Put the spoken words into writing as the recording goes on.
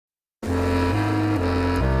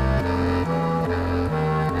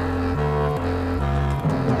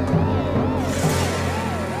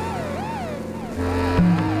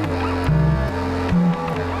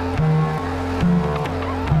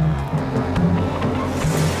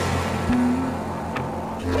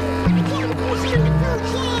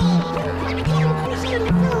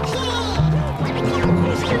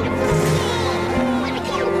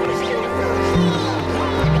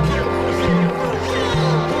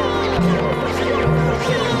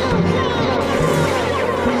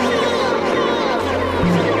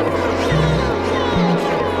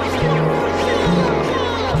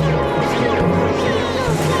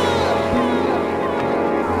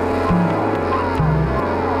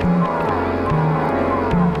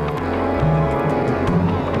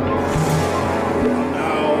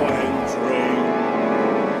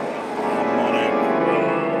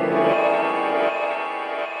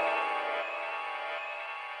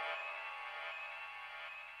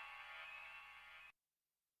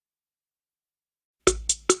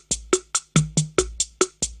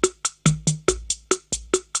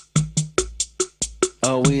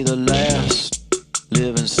Are we the last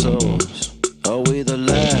living souls? Are we the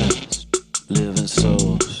last living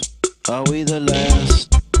souls? Are we the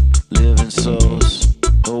last living souls?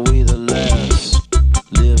 Are we the last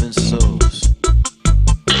living souls?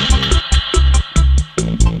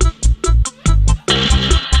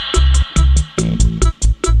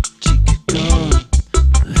 Chica gone,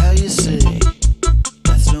 how you say?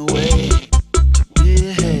 That's no way to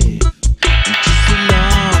behave. And just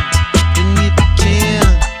along, then we begin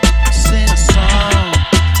to sing a song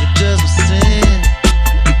that doesn't sing,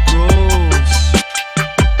 it grows.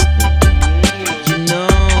 You know,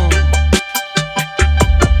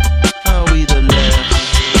 are we the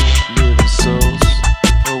last living souls?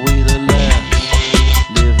 Are we the last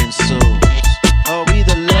living souls? Are we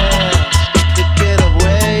the last to get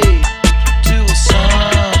away to a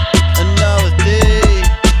song another day?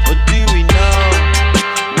 Or do we know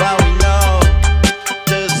why we know?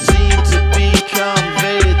 Does it seem to be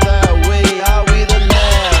conveyed that way? Are we the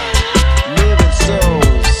last living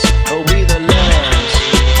souls? Are we the last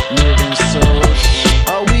living souls?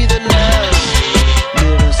 Are we the last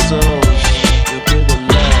living souls? If we're the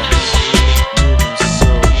last living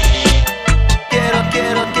souls. Get up,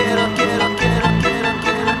 get up, get up, get up, get up, get up,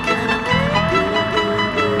 get up, get up,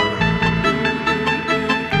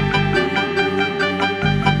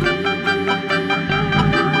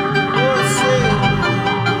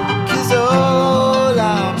 Cause all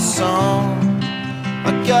I'm song, I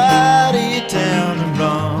got it down and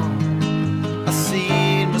wrong. I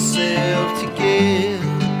seen myself to get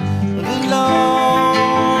the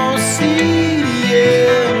long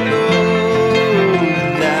yellow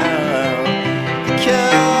now. The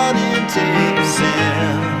cutting tape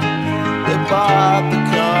sand, they bought the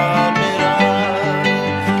carpet out.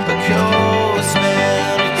 A cold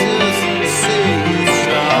smell, it doesn't say it's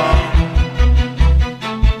strong.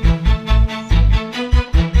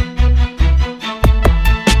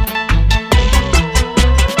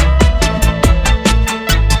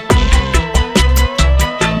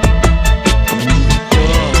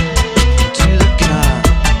 To the car,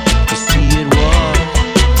 I see it walk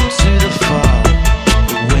into the fog.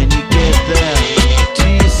 But when you get there, do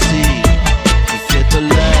you see? You get the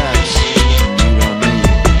last, and you don't need.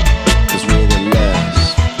 'Cause we're the last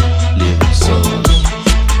living souls.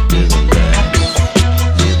 We're the last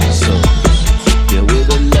living souls. Yeah, we're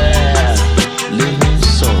the last living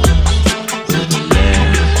souls. We're the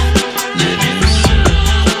last living souls.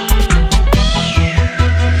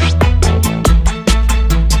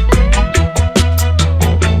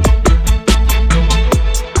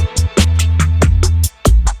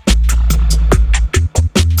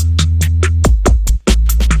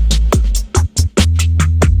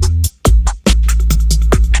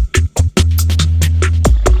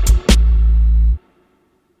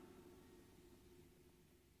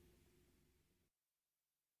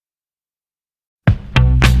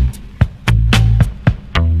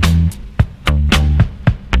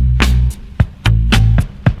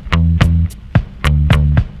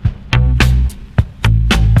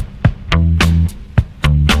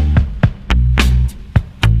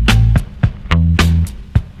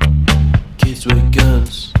 Kids with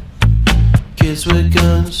guns, kids with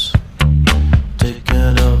guns,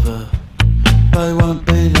 taking over, but it won't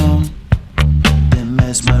be long. They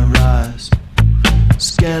mesmerize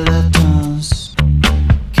skeletons.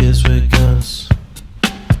 Kids with guns,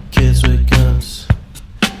 kids with guns.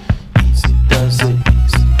 Easy does it,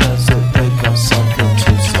 they got something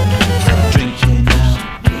to say. Drinking out,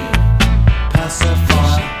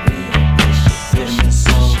 pacify, living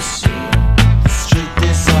souls, street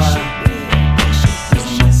desire.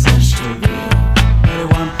 Doesn't make sense to me, but it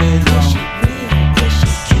won't be long.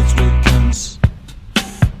 Kids with guns,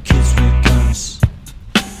 kids with guns.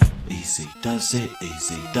 Easy does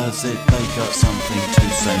it, they got something to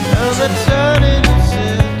say. Now they're turning us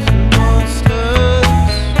into monsters,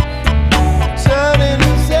 turning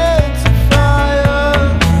us into fire,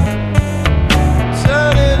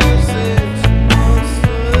 turning us into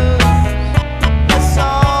monsters. That's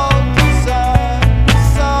all desire,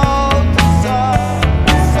 that's all desire,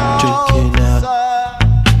 that's all drinking out,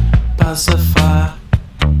 pacify,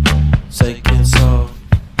 taking soul.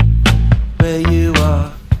 Where you are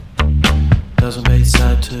doesn't make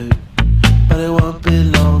sad too, but it won't be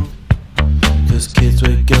long. 'Cause kids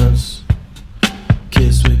with guns,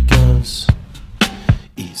 kids with guns.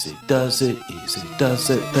 Easy does it,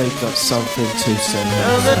 they got something to say.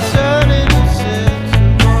 Now they're turning us into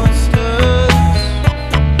monsters,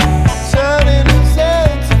 turning us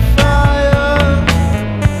into fire,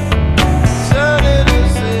 turning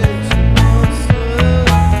us into monsters.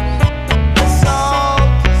 That's all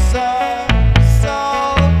desire, that's all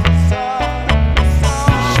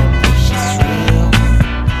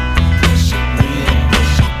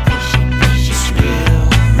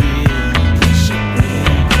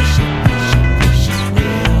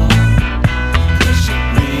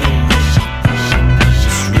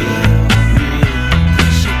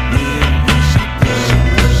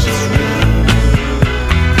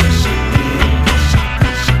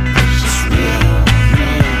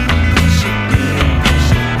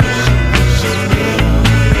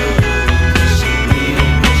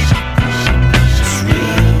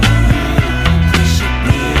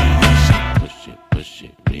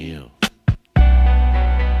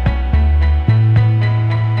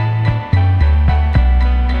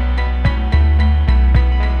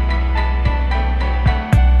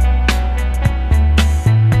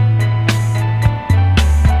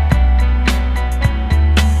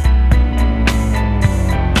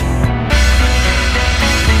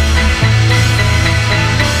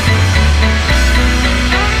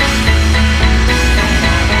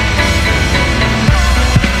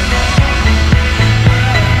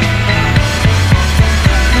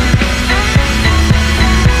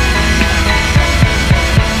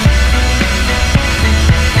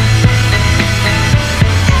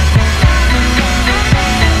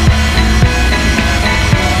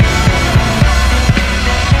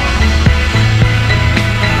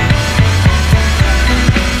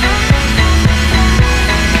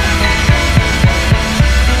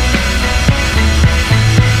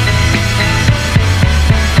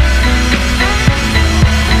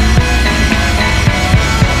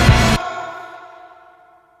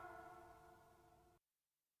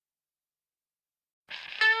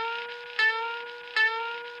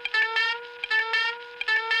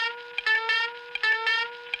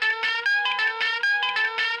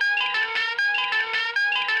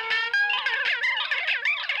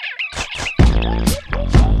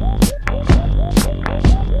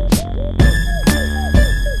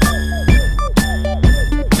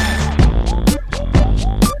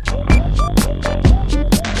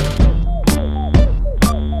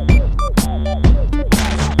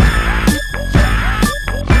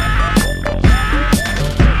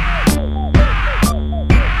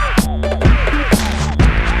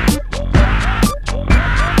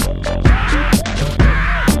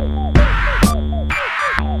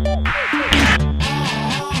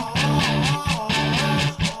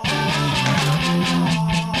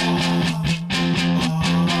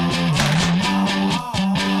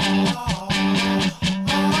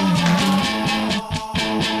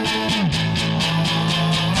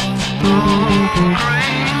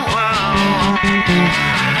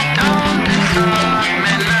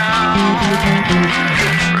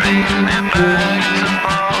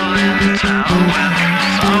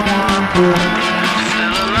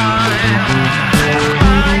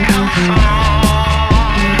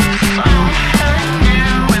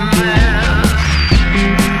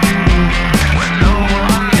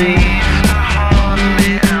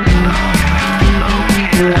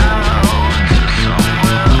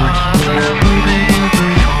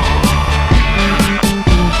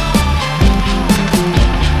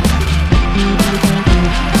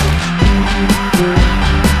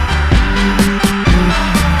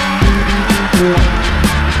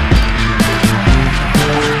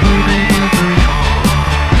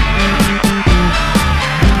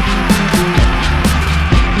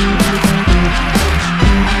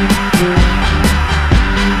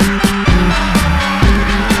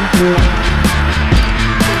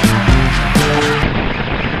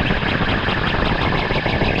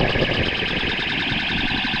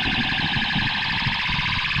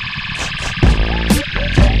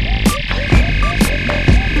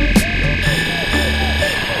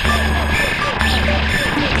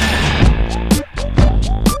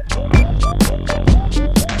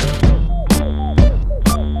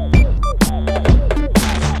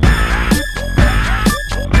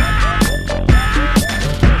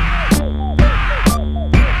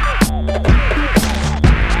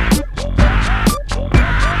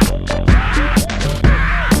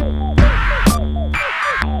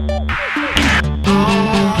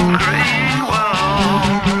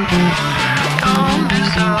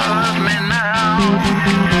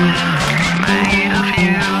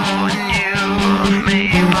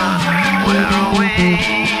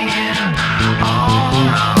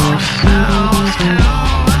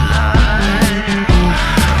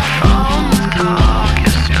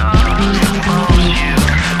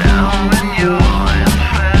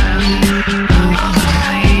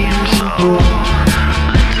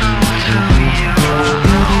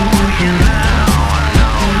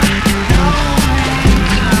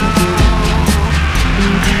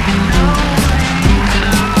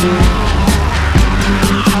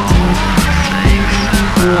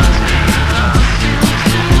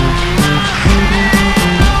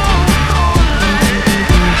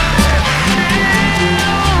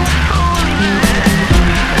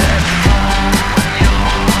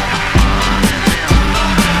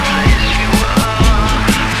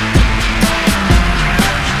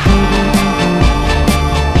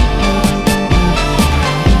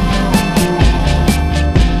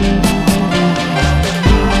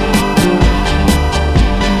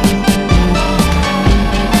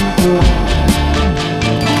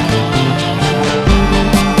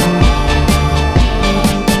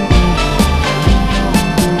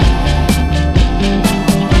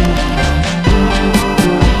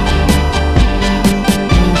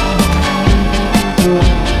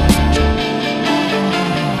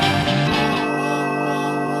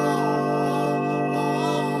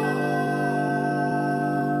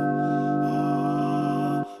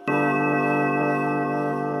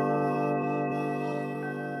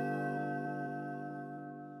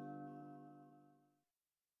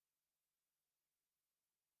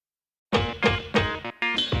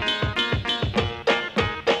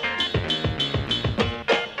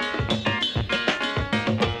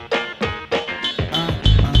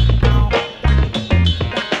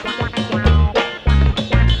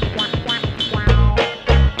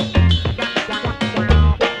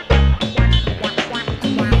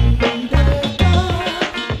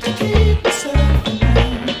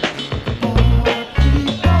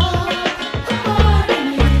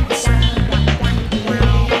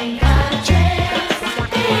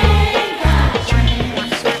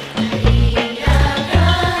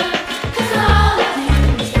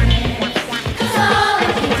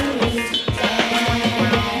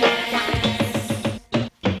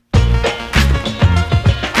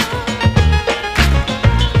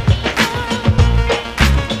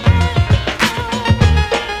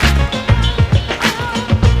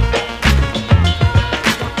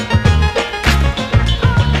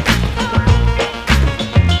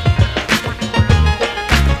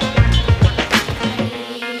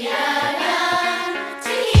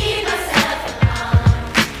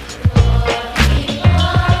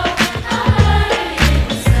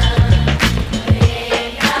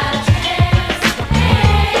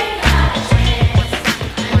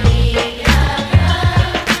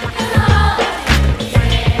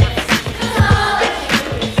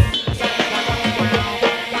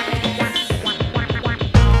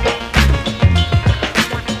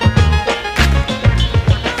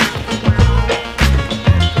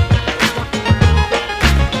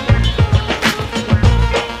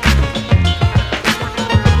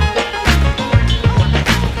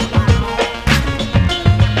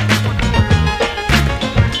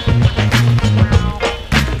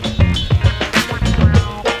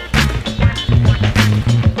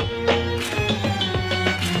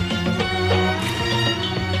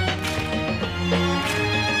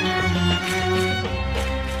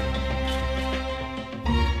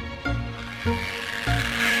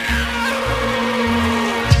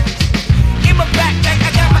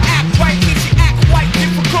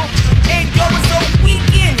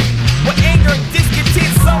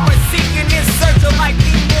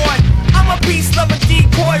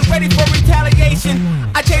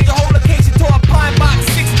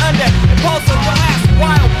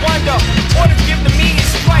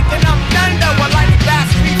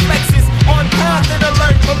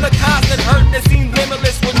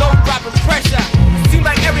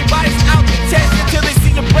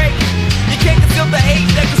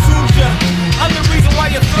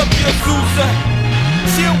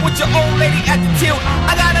old lady at the tilt.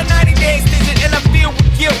 I got a 90-day extension and I feel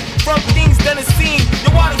with guilt from things done and seen.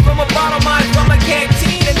 The water's from a bottle, mine from a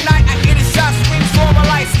canteen. At night I hear the shot swing, so I'm a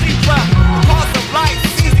light sleeper. The cost of life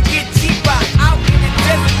seems to get cheaper. Out in the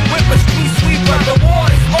desert with a street sweeper. The war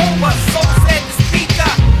is over, so said the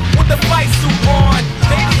speaker with the fight suit on.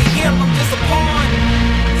 Maybe to him I'm just a pawn,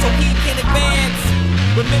 so he can advance.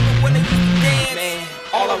 Remember when I used to dance? Man,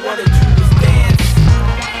 all I wanted to do was dance.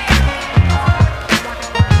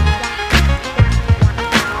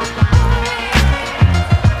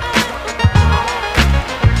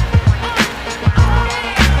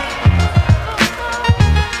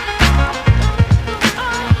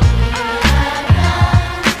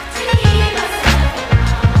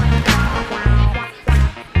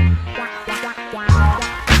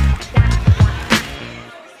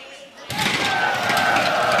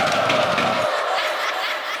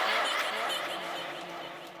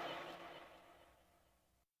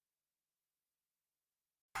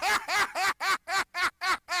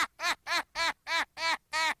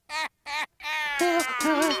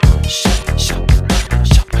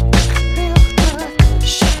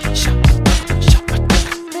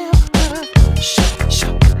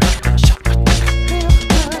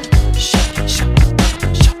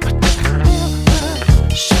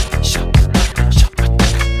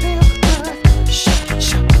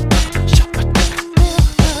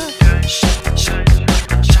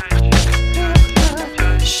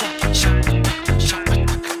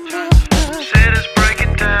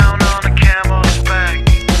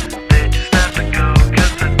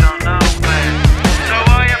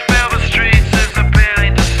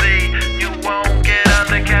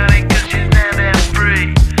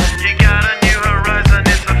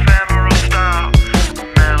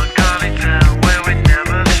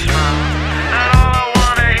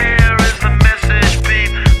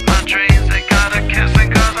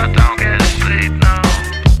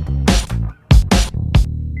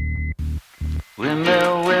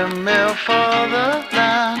 Windmill for the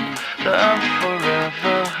land, love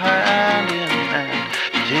forever hand in hand.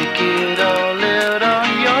 Take it all out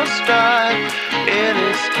on your stride, it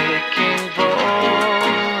is taking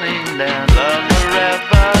voting down. Love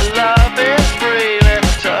forever, love is free,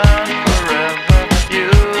 let's turn forever, you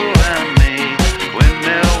and me.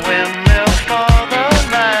 Windmill for the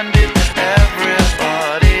land, is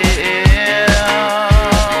everybody in?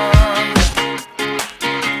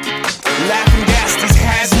 Laughing gas, these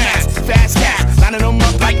hazmats, fast cats, lining them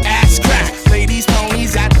up like ass crack. Play these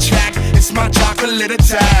ponies at the track, it's my chocolate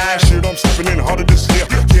attack. Shit, I'm stepping in harder this year.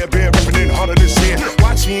 Yeah, bear ripping in harder this year.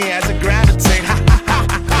 Watch me as I gravitate. Ha ha ha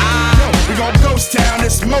ha ha. Yo, we gon' ghost town,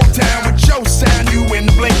 it's Motown with your sound. You in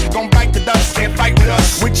the blink, gon' bite the dust, can't fight with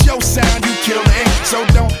us. With your sound, you kill it. So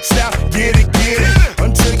don't stop, get it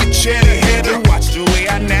until you chat ahead and watch the way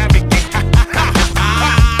I navigate.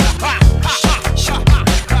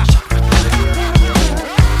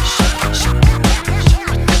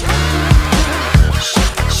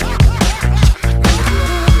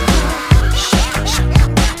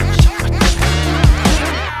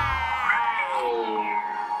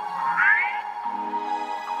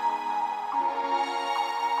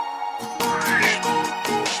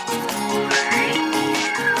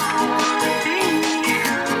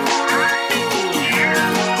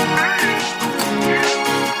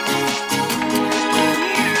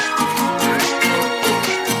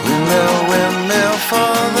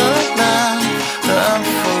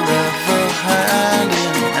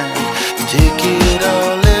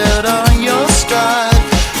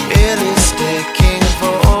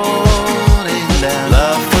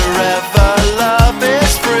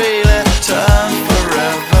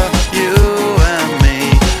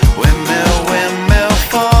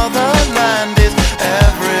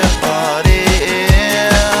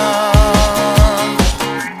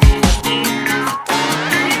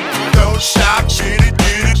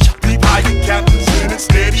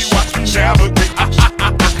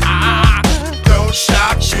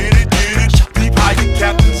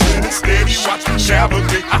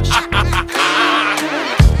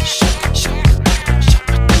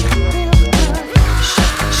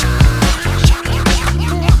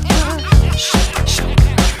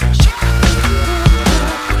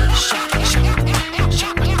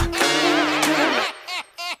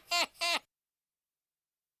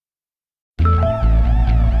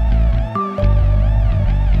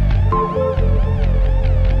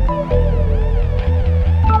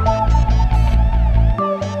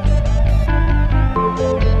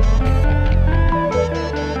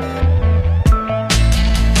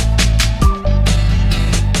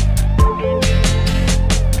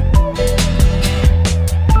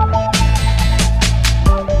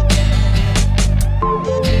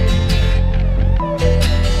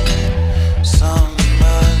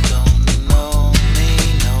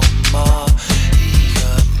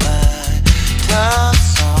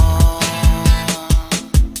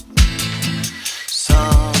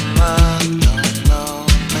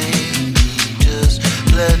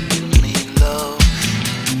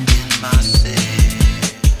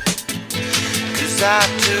 as I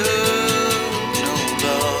do, no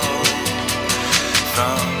love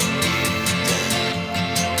from you then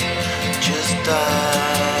just die.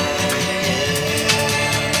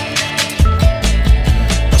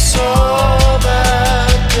 I saw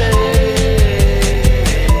that day,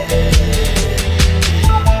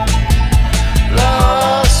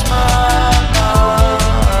 lost my mind.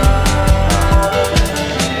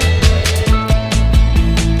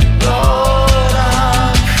 Lord,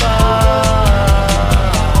 I'm fine.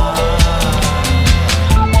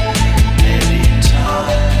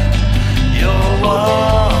 Anytime you're warm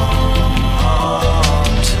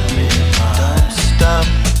to me, don't stop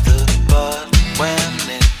the but when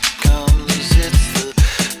it comes, it's the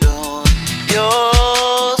dawn.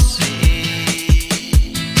 You'll see,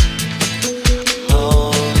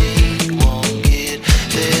 Molly won't get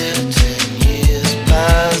there 10 years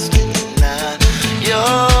past midnight.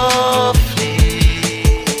 You'll flee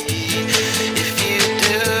if you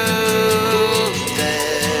do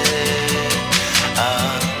that.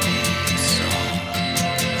 I'll be someone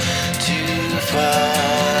to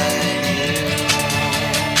find you.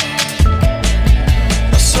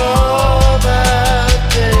 I saw that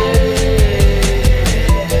day,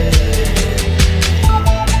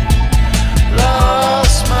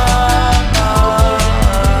 lost my mind.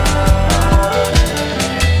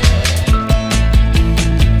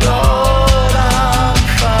 Lord, I'm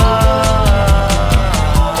fine.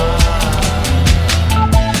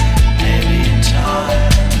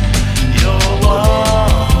 Anytime you're warm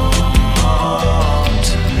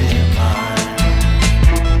to be mine.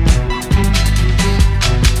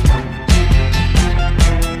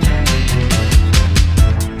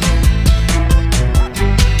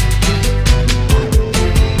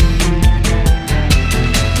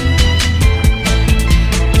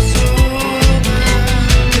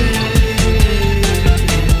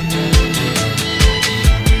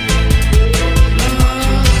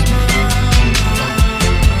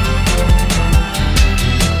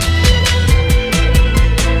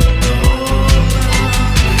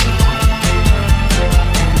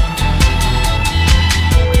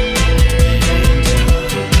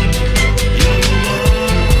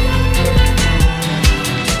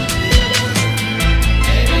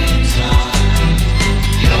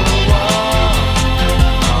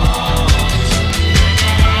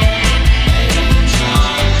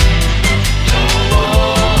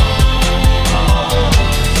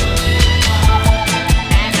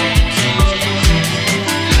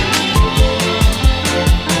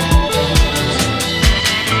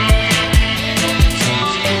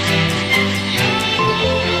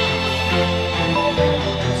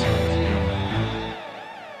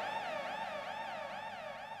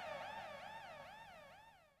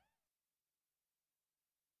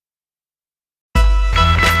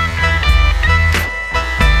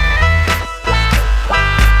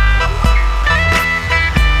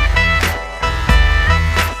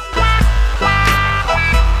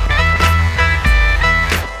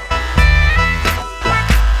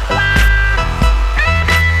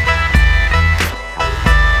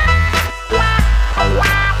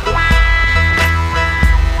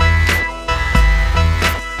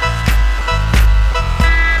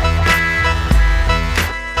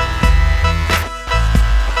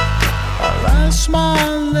 I lost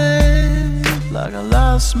my legs like I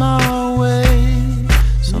lost my way.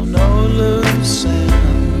 So no loose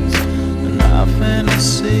ends, nothing to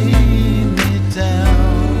see me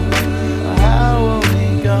down. How are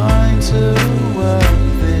we going to work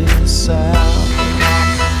this out?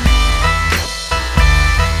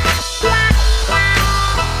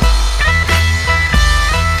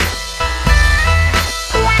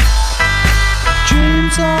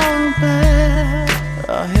 Dreams are bad,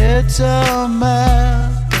 our heads are mad.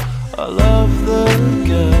 I love the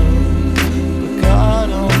girl, but God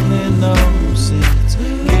only knows it's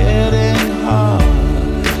getting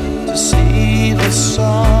hard to see the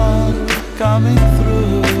sun coming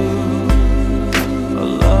through. I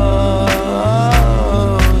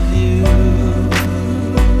love you,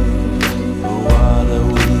 but what are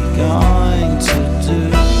we going to do?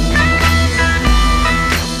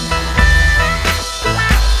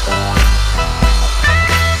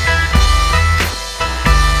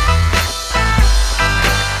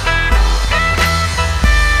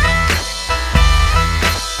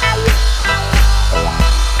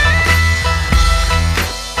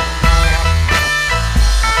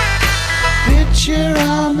 Picture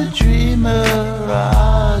I'm a dreamer,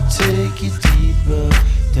 I'll take you deeper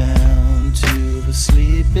down to the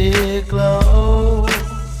sleepy glow.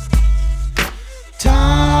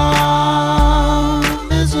 Time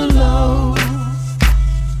is alone,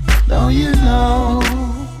 don't you know?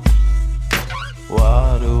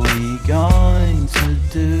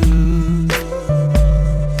 do.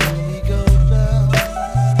 We go down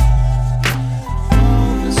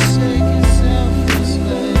all forsaken, selfless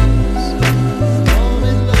ways.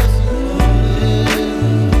 Only loves and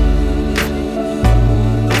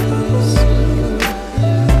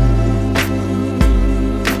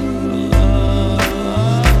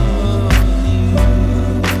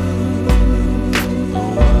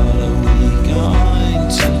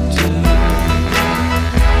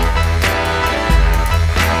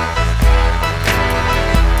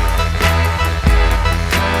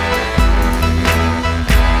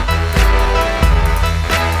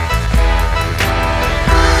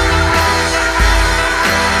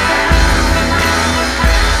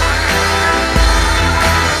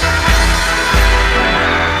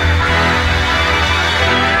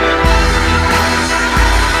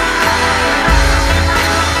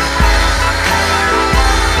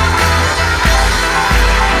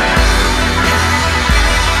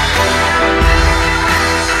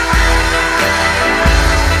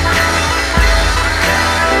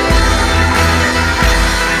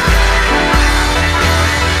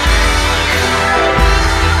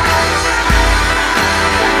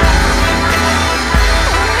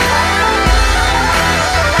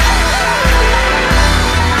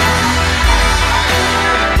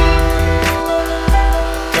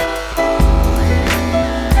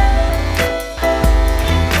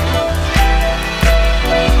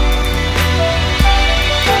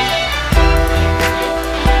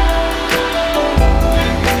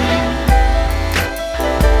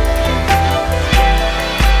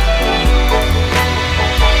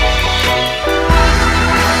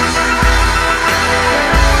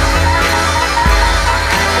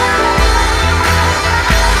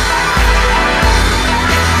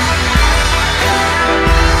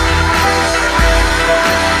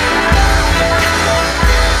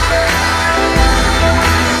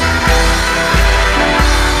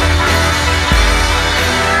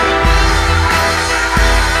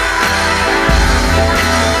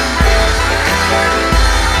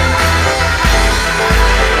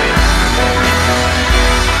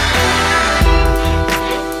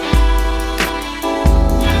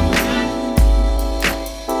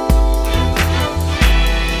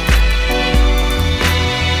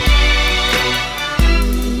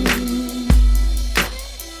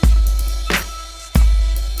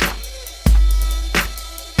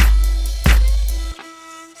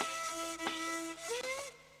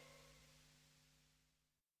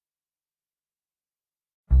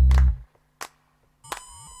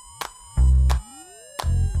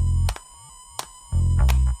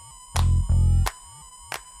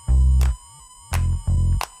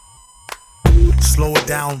slow it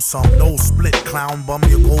down some, no split, clown bum,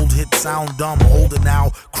 your gold hit sound dumb, hold it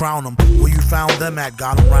now, crown them, where you found them at,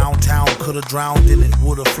 got them round town, could've drowned in it,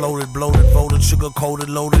 would've floated, bloated, voted, sugar-coated,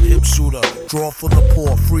 loaded, hip shooter, draw for the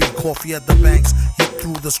poor, free, coffee at the banks, hit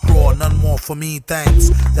through the straw, none more for me, thanks,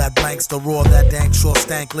 that blanks the roar, that dank sure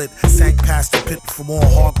stank lit, sank past the pit for more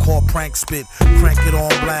hardcore prank spit, crank it on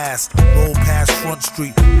blast, roll past Front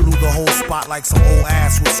Street, blew the whole spot like some old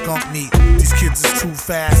ass with skunk meat, these kids is too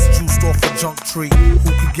fast, juiced off a junk tree,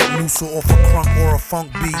 who could get looser off a crunk or a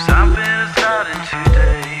funk beat? Something is starting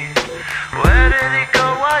today. Where did it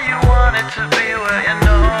go? Why you want it to be? Where you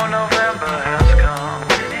know November has come.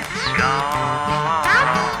 It's gone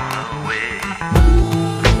away.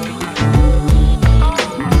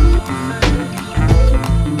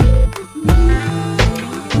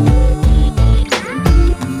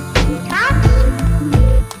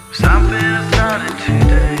 Something is starting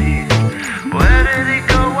today. Where did it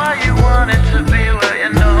go? Why you want it to be? Where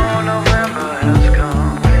you know November has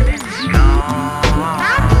come. It's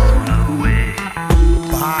gone away.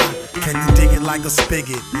 Can you dig it like a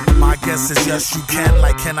spigot? My guess is yes you can,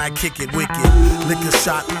 like can I kick it wicked? Lick a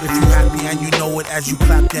shot if you happy and you know it as you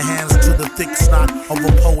clap your hands to the thick snot of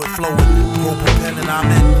a poet flowing. Rope a pen and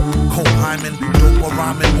I'm in, cope hymen, dope or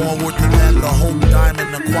rhyming, more worth than the hope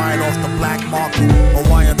diamond acquired off the black market. A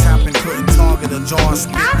wiretapping couldn't target, a jar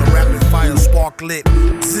spit, the rapid fire spark lit.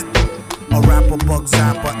 Zit. A rapper bug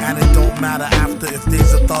zapper, and it don't matter after if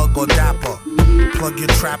there's a thug or dapper. Plug your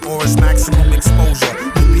trap or it's maximum exposure.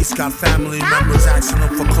 The beast got family members asking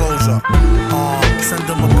them for closure. Send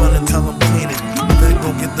them a gun and tell them clean it. Then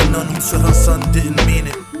go get the nun who said her son didn't mean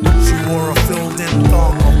it. She wore a filled-in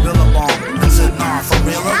thong or billabong and said, nah, for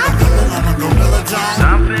real, I'm a gorilla John.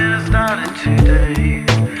 Something is starting today.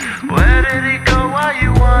 Where did it go? Why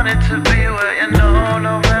you want it to be? Where you know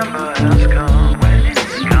November has come. When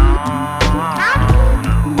it's gone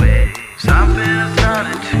away. Something is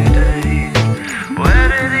starting today. Where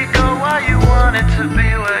did it go? Why you want it to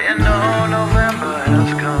be? Where you know November has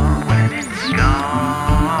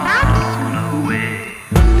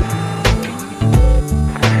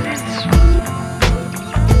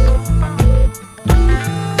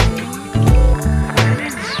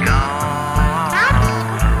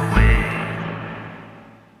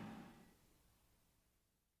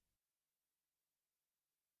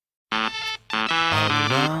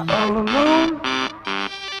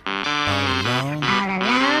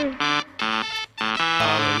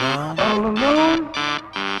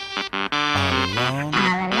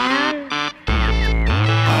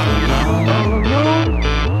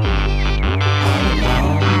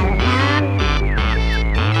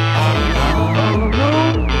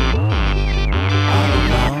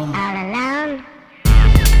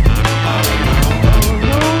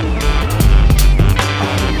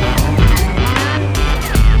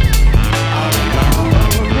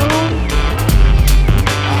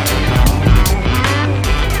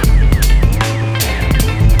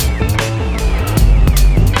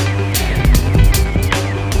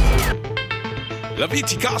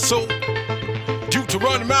pity got soul. Due to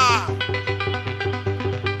run mile.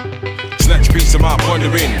 Snatch a piece of my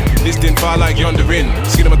pondering. This didn't fall like yondering.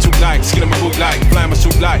 Skin of my tooth like, skin of my boot like, fly my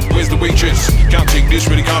suit like. Where's the waitress? Can't take this,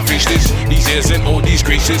 really can't face this. These hairs and all these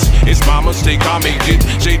graces. It's my mistake, I made it.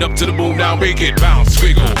 Shade up to the boom, now make it. Bounce,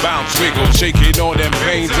 wiggle, shake it, all them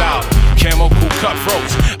pains out. Camel cool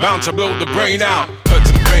cutthroats, bound to blow the brain out. Hurt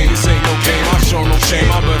to the brain, this ain't no game. I show no shame,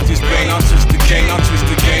 I birth this pain. I twist the cane, I twist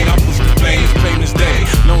the game. I push the flames, plain as day.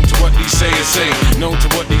 Known to what these sayers say, known to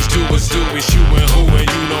what these doers do. It's you and who and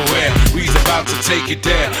you know where. We's about to take it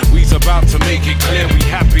there, we's about to make it clear. We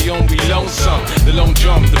happy on, we lonesome. The lone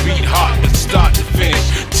drum, the beat hot, the start to finish.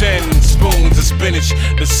 10 spoons of spinach,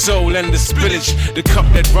 the soul and the spinach. The cup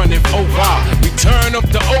that runneth over, we turn up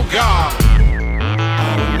the ogre.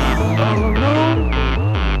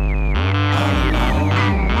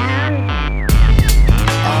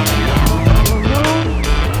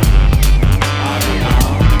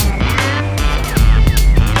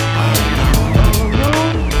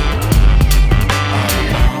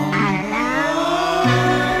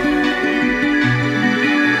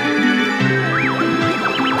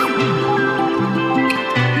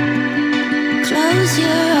 Close your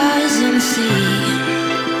eyes and see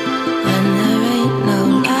when there ain't no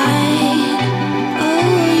light.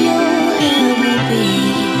 Oh, you'll ever be.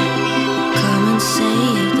 Come and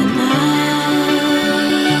save the night.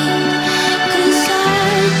 'Cause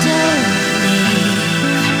I don't leave.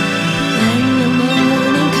 When the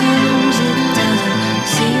morning comes, it doesn't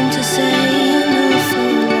seem to say enough or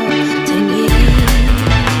more to me.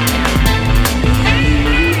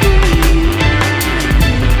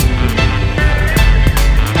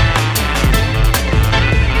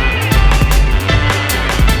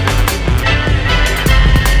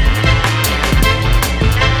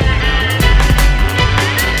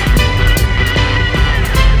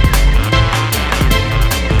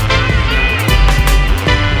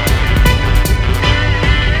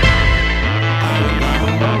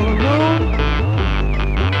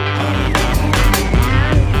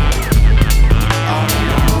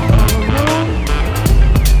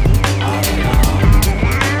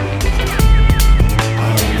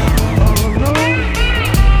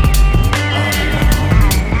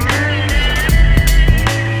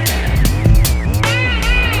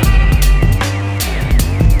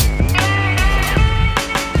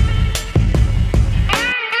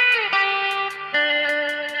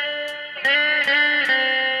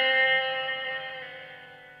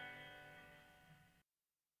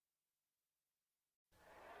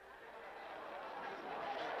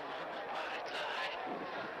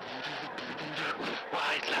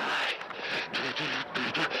 White light,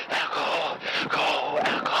 alcohol, go,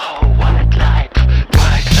 alcohol, white light,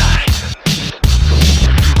 white light,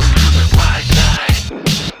 white light,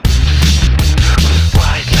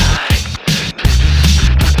 white light,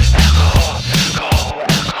 alcohol, go,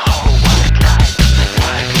 alcohol, white light,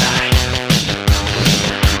 white light,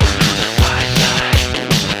 white light,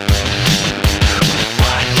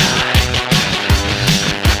 white light,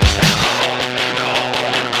 alcohol, go,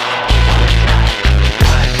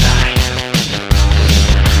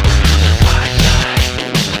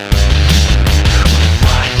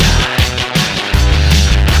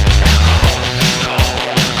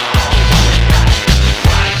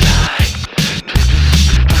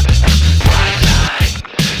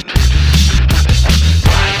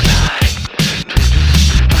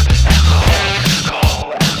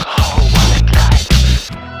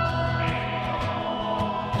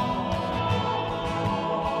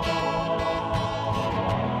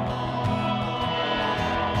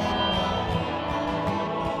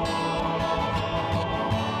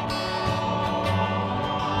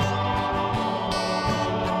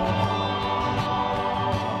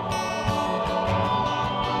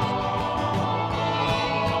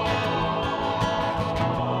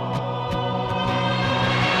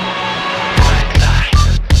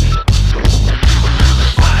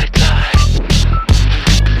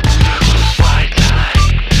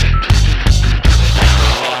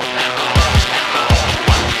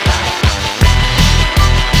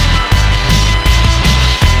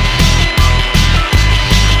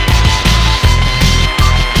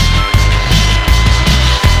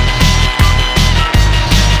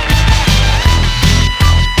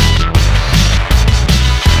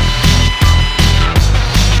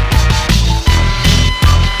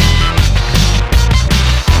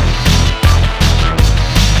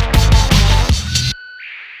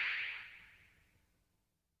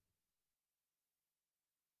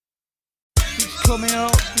 coming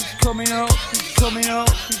up, he's coming up, he's coming up,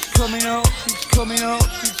 he's coming up, he's coming up,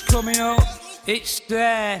 he's coming up. It's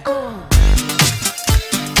there.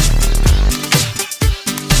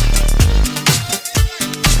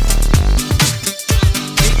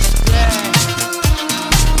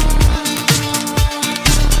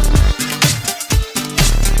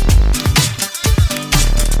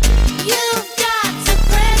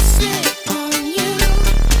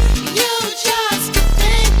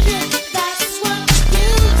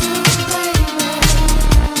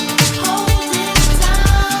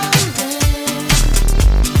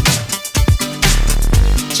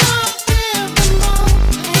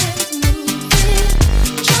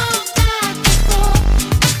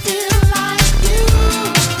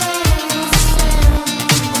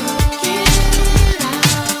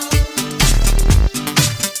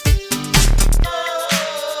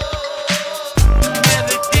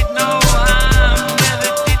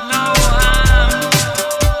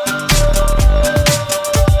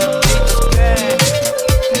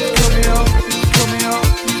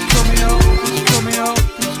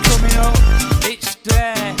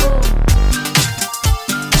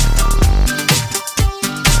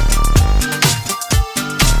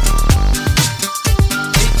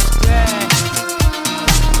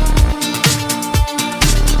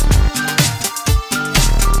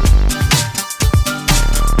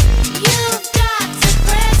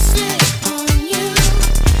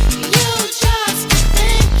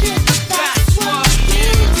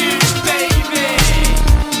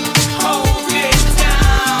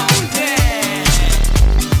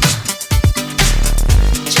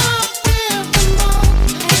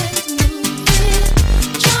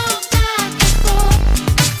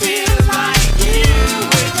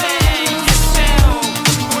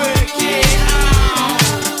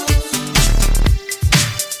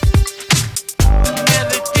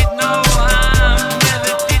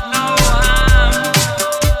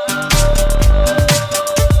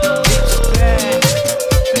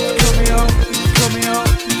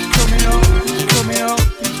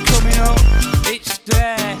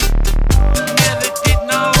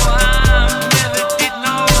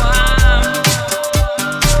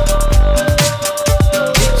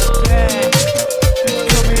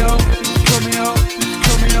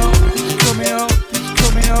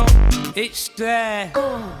 It's there. You've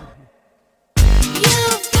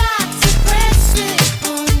got to press it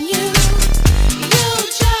on you. You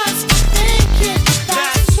just think it.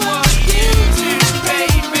 That's what you do,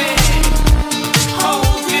 baby.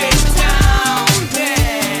 Hold it down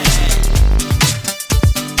there.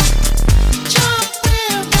 Jump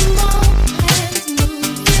with the moment,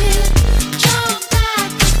 move it. Jump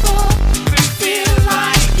back and forth. Feel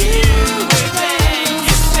like you were there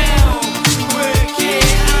yourself. Work it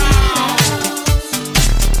out.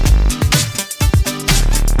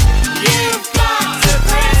 You've got to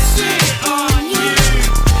press it on you.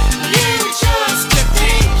 You just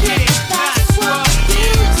think it. That's what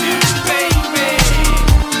you do, baby.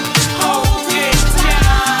 Hold it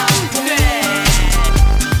down there.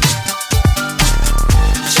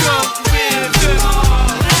 Jump with the ball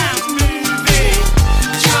and move it.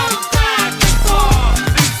 Jump back and forth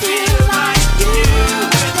and feel like you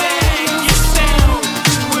were there yourself.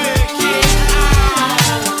 Work it out.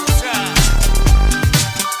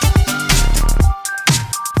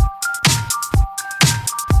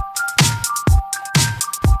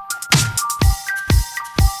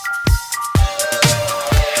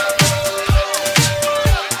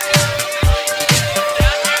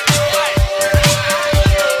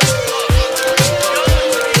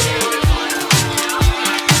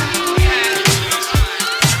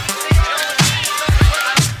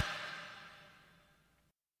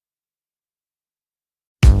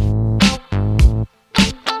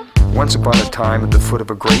 Once upon a time, at the foot of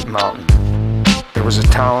a great mountain, there was a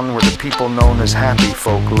town where the people known as happy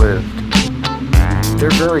folk lived. Their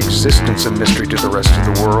very existence a mystery to the rest of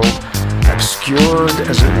the world, obscured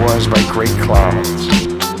as it was by great clouds.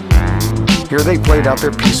 Here they played out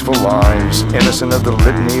their peaceful lives, innocent of the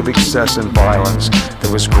litany of excess and violence that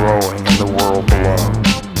was growing in the world below.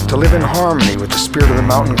 To live in harmony with the spirit of the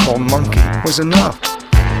mountain called Monkey was enough.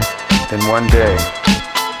 Then one day,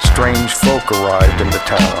 strange folk arrived in the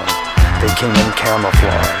town. They came in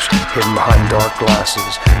camouflage, hidden behind dark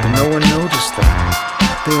glasses, but no one noticed them.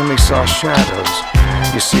 They only saw shadows.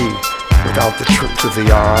 You see, without the truth of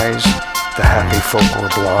the eyes, the happy folk were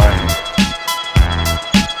blind.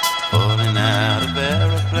 Falling out of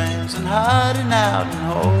aeroplanes and hiding out in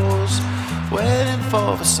holes, waiting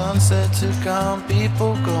for the sunset to come,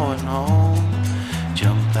 people going home.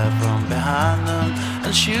 Jump out from behind them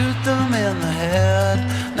and shoot them in the head.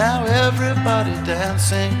 Now everybody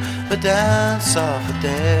dancing the dance of the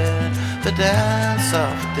dead, the dance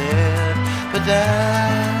of the dead, the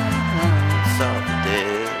dance of the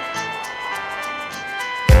dead.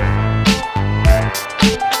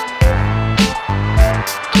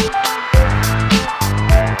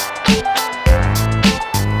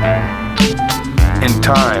 In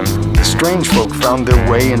time, the strange folk found their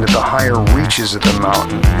way into the higher reaches of the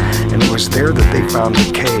mountain, and it was there that they found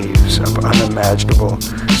the caves of unimaginable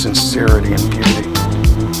sincerity and beauty.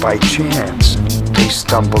 By chance, they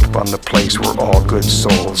stumbled upon the place where all good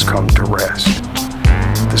souls come to rest.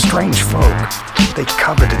 The strange folk, they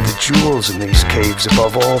coveted the jewels in these caves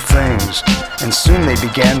above all things, and soon they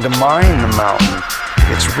began to mine the mountain,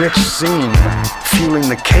 its rich scene fueling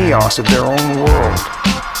the chaos of their own world.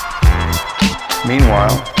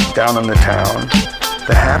 Meanwhile, down in the town,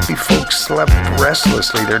 the happy folks slept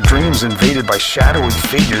restlessly, their dreams invaded by shadowy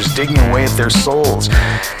figures digging away at their souls.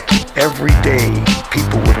 Every day,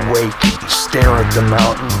 people would wake and stare at the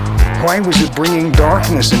mountain. Why was it bringing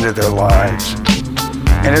darkness into their lives?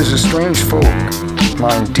 And as the strange folk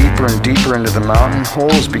mined deeper and deeper into the mountain,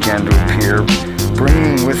 holes began to appear,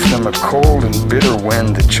 bringing with them a cold and bitter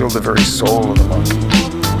wind that chilled the very soul of the monkey.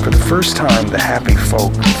 For the first time, the happy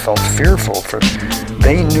folk felt fearful, for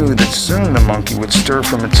they knew that soon the monkey would stir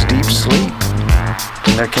from its deep sleep.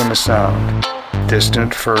 Then there came a sound,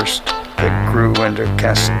 distant at first, that grew into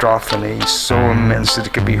cacophony so immense that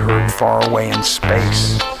it could be heard far away in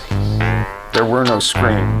space. There were no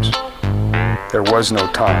screams. There was no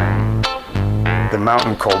time. The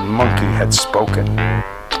mountain called Monkey had spoken.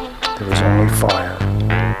 There was only fire.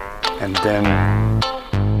 And then,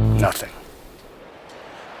 nothing.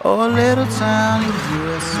 Oh, a little town in the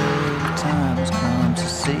USA, the time has come to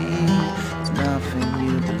see. It's nothing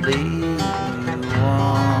you believe you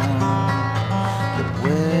want. But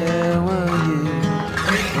where were you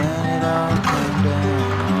when it all came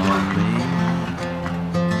down on me?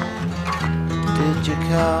 Did you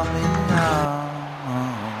call me out?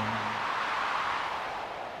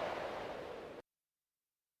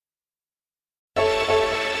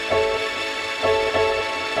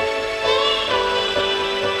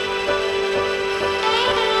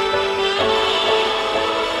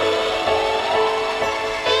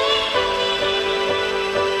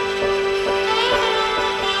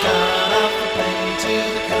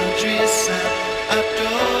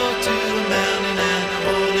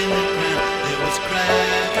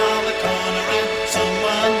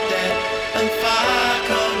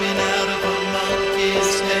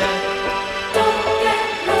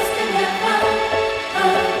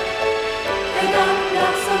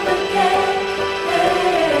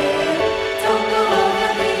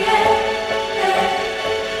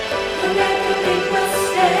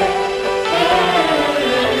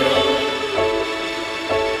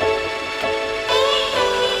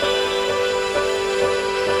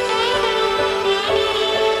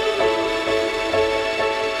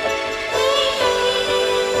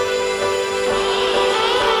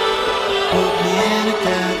 with me.